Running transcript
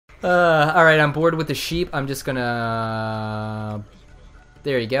Alright, I'm bored with the sheep. I'm just gonna...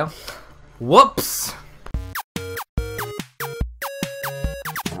 There you go. Whoops!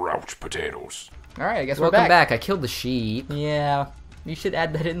 Grouch potatoes. Alright, I guess we're Welcome back. back. I killed the sheep. Yeah. You should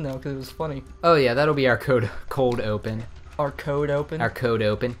add that in, though, because it was funny. Oh yeah, that'll be our cold open. Our code open? Our code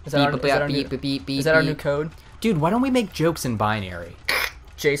open. Is that our new code? Dude, why don't we make jokes in binary?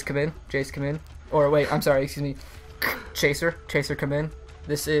 Jace, come in. Jace, come in. Or wait, I'm sorry, excuse me. Chaser. Chaser, come in.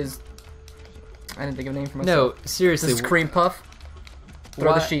 This is... I didn't think of a name for myself. No, seriously. This is Cream Puff.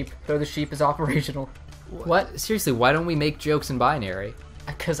 Throw the What? sheep. Throw the sheep is operational. What? Seriously, why don't we make jokes in binary?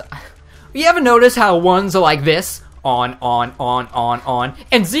 Because... You ever notice how ones are like this? On,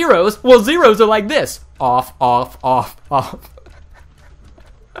 and zeros, well, zeros are like this. Off.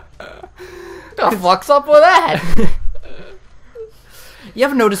 The fuck's up with that? You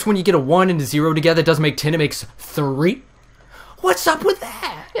ever notice when you get a 1 and a 0 together, it doesn't make 10, it makes 3? What's up with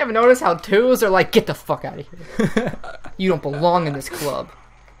that? You ever notice how twos are like, get the fuck out of here. You don't belong in this club.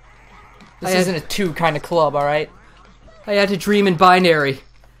 This isn't a two kind of club, alright? I had to dream in binary,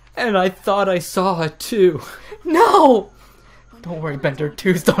 and I thought I saw a 2. No! Don't worry, Bender,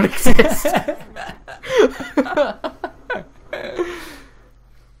 twos don't exist.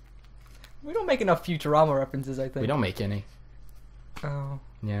 We don't make enough Futurama references, I think. We don't make any. Oh,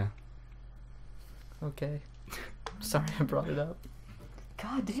 Yeah. okay. Sorry I brought it up.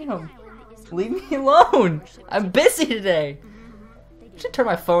 God damn. Leave me alone. I'm busy today. I should turn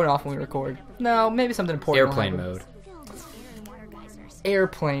my phone off when we record. No, maybe something important. Airplane mode.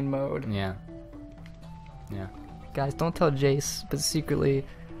 Airplane mode. Yeah. Yeah. Guys, don't tell Jace, but secretly,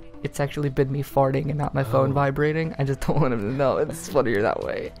 it's actually been me farting and not my phone vibrating. I just don't want him to know. It's funnier that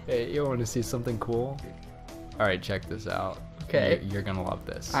way. Hey, you want to see something cool? Alright, check this out. Okay. You're gonna love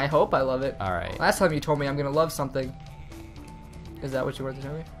this. I hope I love it. Alright. Last time you told me I'm gonna love something. Is that what you wanted to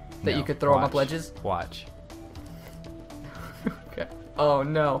tell me? That No, you could throw them up watch. ledges? Watch. Okay. Oh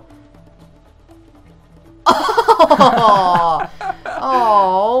no. Oh!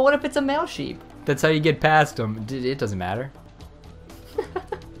 Oh, what if it's a male sheep? That's how you get past him. It doesn't matter.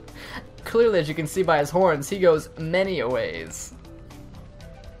 Clearly, as you can see by his horns, he goes many a ways.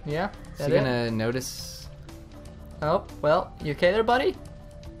 Yeah? Is That he it? gonna notice? Oh, well, you okay there, buddy?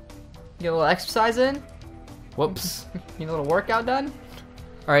 Get a little exercise in? Whoops. Get a little workout done?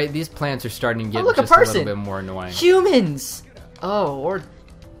 Alright, these plants are starting to get look, a just a person. little bit more annoying. Humans! Oh, or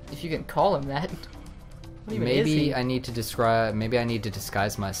if you can call him that. What even is he? Maybe I need to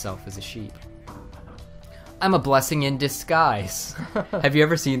disguise myself as a sheep. I'm a blessing in disguise. Have you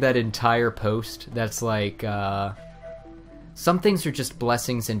ever seen that entire post that's like, some things are just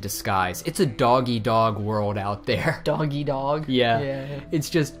blessings in disguise. It's a doggy dog world out there. Doggy dog? Yeah. It's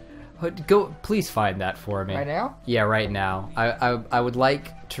just, please find that for me. Right now? Yeah, right now. I would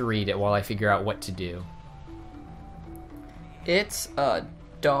like to read it while I figure out what to do. It's a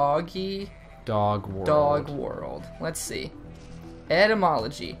doggy Dog world. dog world. Let's see.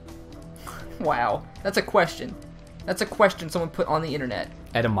 Etymology. Wow. That's a question. That's a question someone put on the internet.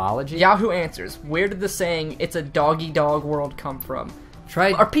 Etymology? Yahoo Answers. Where did the saying, it's a doggy dog world, come from?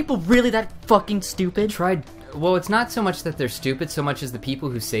 Tried. Are people really that fucking stupid? Well, it's not so much that they're stupid, so much as the people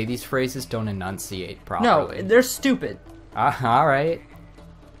who say these phrases don't enunciate properly. No, they're stupid. Alright.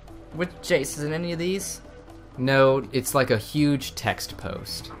 Which, Jace, is in any of these? No, it's like a huge text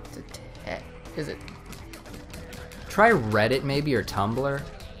post. Is it? Try Reddit maybe, or Tumblr.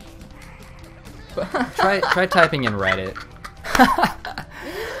 try typing in Reddit.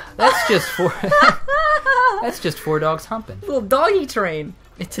 That's just four dogs humping. Little doggy train.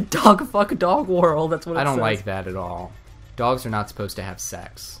 It's a dog fuck dog world. That's what it says. I don't like that at all. Dogs are not supposed to have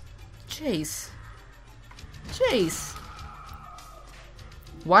sex. Jace.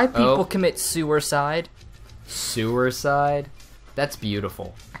 Why people commit suicide? Suicide? That's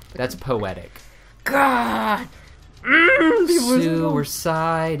beautiful. That's poetic. God.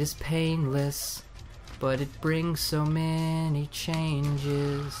 Suicide is painless, but it brings so many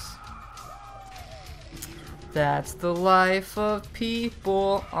changes. That's the life of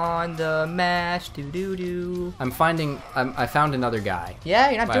people on the mash. Do. I found another guy. Yeah,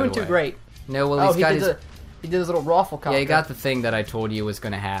 you're not By doing the too way. great. No, well, He did his little raffle counter. Yeah, he got the thing that I told you was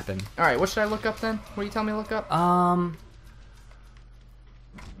gonna happen. All right, what should I look up then? What do you tell me to look up?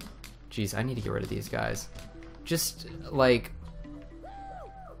 Jeez, I need to get rid of these guys. Just like,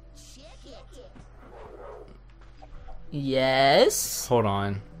 Yes. hold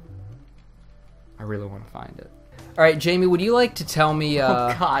on. I really want to find it. All right, Jamie, would you like to tell me?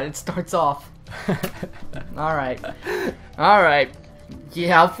 Oh God, it starts off. All right.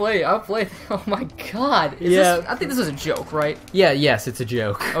 Yeah, I'll play. Oh my god. I think this is a joke, right? Yeah, yes, it's a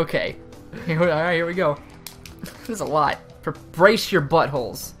joke. Okay. Alright, here we go. This is a lot. Brace your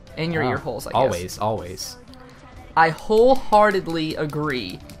buttholes. And your ear holes, I guess. Always. I wholeheartedly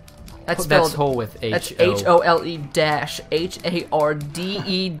agree. That's spelled, that's whole with H-O. That's H-O-L-E dash H-A-R-D-E-D-L-Y.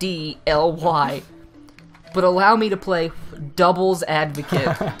 But allow me to play devil's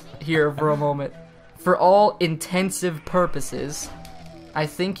advocate here for a moment. For all intensive purposes, I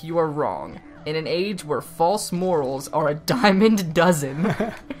think you are wrong. In an age where false morals are a dime dozen,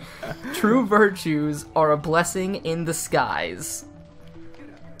 true virtues are a blessing in the skies.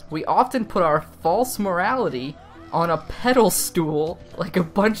 We often put our false morality on a pedal stool like a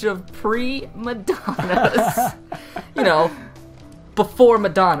bunch of pre-Madonnas. You know, before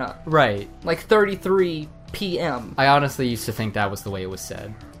Madonna. Right. Like 33 p.m. I honestly used to think that was the way it was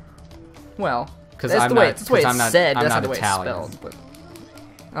said. Well, Because that's I'm the way, not, that's the way I'm it's not, said. I'm That's not not the way Italian. it's spelled.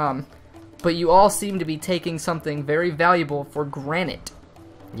 But you all seem to be taking something very valuable for granted.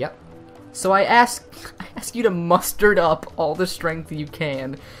 Yep. So I ask you to muster up all the strength you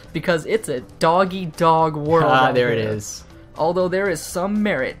can, because it's a dog-eat-dog world. There it is. Although there is some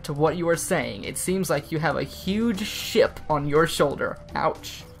merit to what you are saying, it seems like you have a huge ship on your shoulder.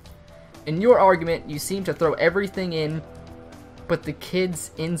 Ouch. In your argument, you seem to throw everything in, but the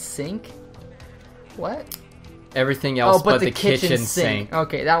kids in sync? What? Everything else but the kitchen sink.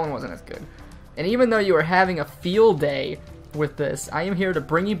 Okay, that one wasn't as good. And even though you are having a field day with this, I am here to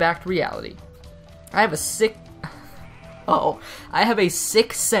bring you back to reality. I have a sick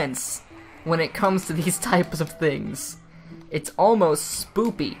sense when it comes to these types of things. It's almost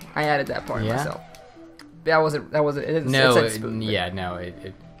spoopy. I added that part myself. That wasn't, it didn't say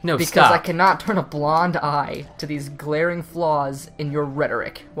spoopy. No, because stop. I cannot turn a blind eye to these glaring flaws in your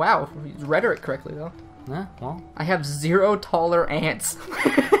rhetoric. Wow, you used rhetoric correctly though. Well. I have zero tolerance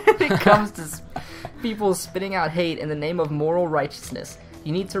when it comes to people spitting out hate in the name of moral righteousness.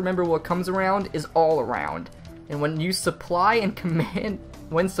 You need to remember what comes around is all around. And when supply and command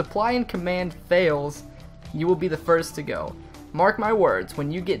fails, you will be the first to go. Mark my words,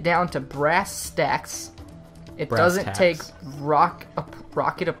 when you get down to brass tacks, it doesn't take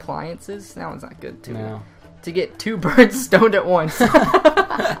rocket appliances. That one's not good too. No. To get two birds stoned at once.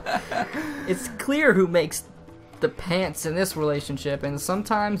 It's clear who makes the pants in this relationship, and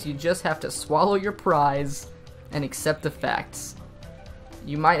sometimes you just have to swallow your prize and accept the facts.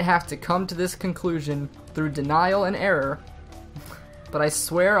 You might have to come to this conclusion through denial and error, but I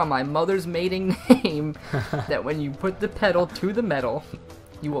swear on my mother's maiden name that when you put the pedal to the metal,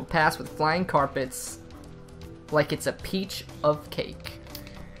 you will pass with flying carpets like it's a peach of cake.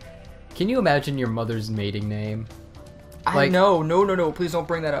 Can you imagine your mother's maiden name? No, please don't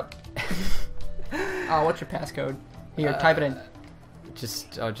bring that up. What's your passcode? Here, type it in.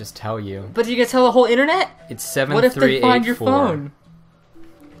 I'll just tell you. But you can tell the whole internet? It's 7384. What if they find your phone?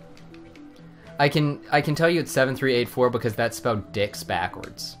 I can tell you it's 7384 because that's spelled dicks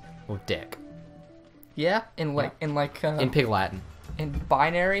backwards. Well, dick. Yeah, in Pig Latin. In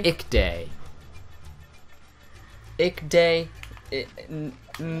binary. Ick day. Ick day. I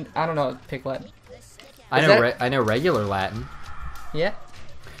don't know Pig Latin. I know regular Latin. Yeah.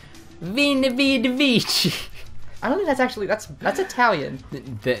 Vini vidi vici. I don't think that's Italian.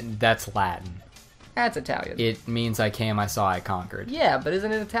 That's Latin. That's Italian. It means I came, I saw, I conquered. Yeah, but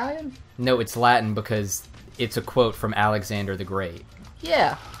isn't it Italian? No, it's Latin because it's a quote from Alexander the Great.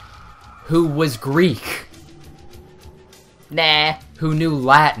 Yeah. Who was Greek. Nah. Who knew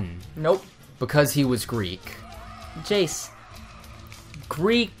Latin. Nope. Because he was Greek. Jace.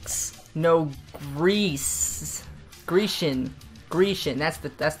 Greeks know Greece. Grecian. That's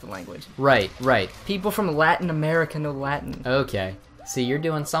the language. Right. People from Latin America know Latin. Okay. See, you're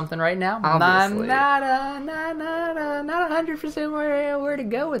doing something right now. Obviously. I'm not 100% where to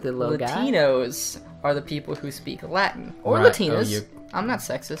go with it, little guy. Latinos are the people who speak Latin. Or right. Latinas. I'm not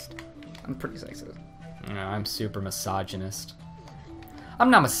sexist. I'm pretty sexist. No, I'm super misogynist. I'm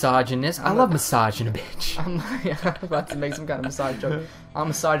not misogynist. I love massaging a bitch. I'm about to make some kind of massage joke. I'm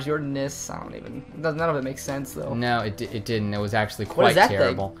misogynist. None of it makes sense, though. No, it didn't. It was actually quite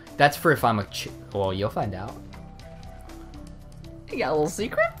terrible. Thing? That's for if I'm a well, you'll find out. You got a little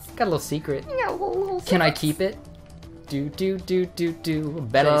secret? Got a little secret. You got a little secret. Can I keep it? Do.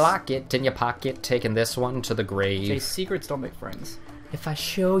 Better Jace. lock it in your pocket, taking this one to the grave. Jace, secrets don't make friends. If I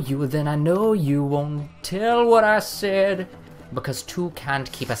show you, then I know you won't tell what I said. Because two can't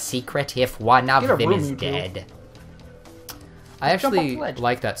keep a secret if one of them is dead. I actually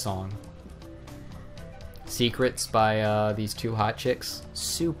like that song. Secrets by these two hot chicks.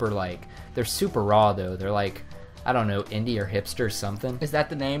 They're super raw though. They're like, I don't know, indie or hipster or something. Is that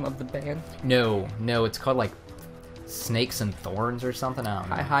the name of the band? No, it's called like Snakes and Thorns or something. I don't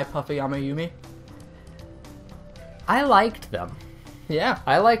know. Hi Puffy Amayumi. I liked them. Yeah.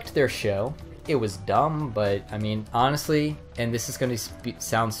 I liked their show. It was dumb, but I mean, honestly, and this is going to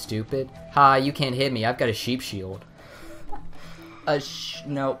sound stupid. Ha, you can't hit me. I've got a sheep shield.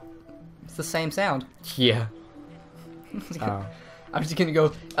 No. It's the same sound. Yeah. I'm just gonna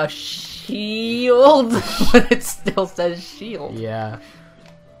go, a shield, but it still says shield. Yeah.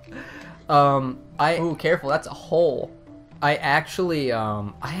 Ooh, careful, that's a hole. I actually,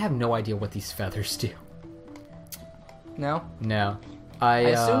 I have no idea what these feathers do. No? No. I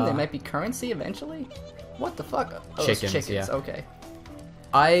assume they might be currency eventually? What the fuck? Oh, chickens, yeah. Okay.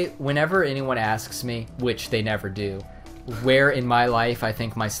 Okay. Whenever anyone asks me, which they never do, where in my life I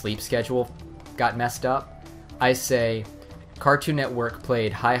think my sleep schedule got messed up, I say Cartoon Network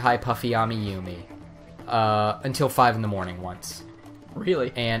played Hi Hi Puffy Amiyumi until 5 in the morning once.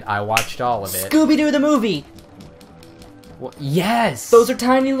 Really? And I watched all of it. Scooby-Doo the movie! Well, yes! Those are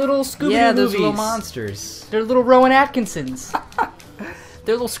tiny little Scooby-Doo movies. Yeah, those little monsters. They're little Rowan Atkinsons.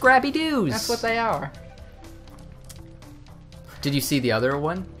 They're little Scrappy-Doos. That's what they are. Did you see the other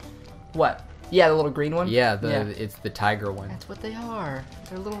one? What? Yeah, the little green one? Yeah, it's the tiger one. That's what they are.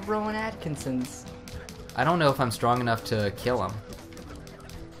 They're little Rowan Atkinsons. I don't know if I'm strong enough to kill him.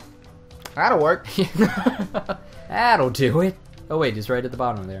 That'll work. That'll do it. Oh wait, he's right at the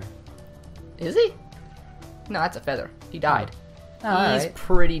bottom there. Is he? No, that's a feather. He died. He's He's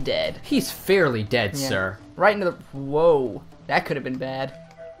pretty dead. He's fairly dead, Yeah. sir. Right into the... Whoa. That could have been bad.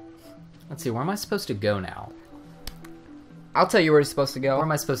 Let's see, where am I supposed to go now? I'll tell you where you're supposed to go. Where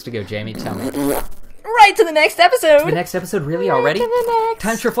am I supposed to go, Jamie? Tell me. Right to the next episode! The next episode, really, already? Right to the next.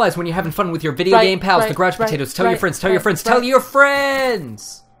 Time sure flies when you're having fun with your video game pals, the Grouch Potatoes. Tell your friends, tell your friends, tell your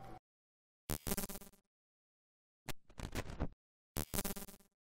friends!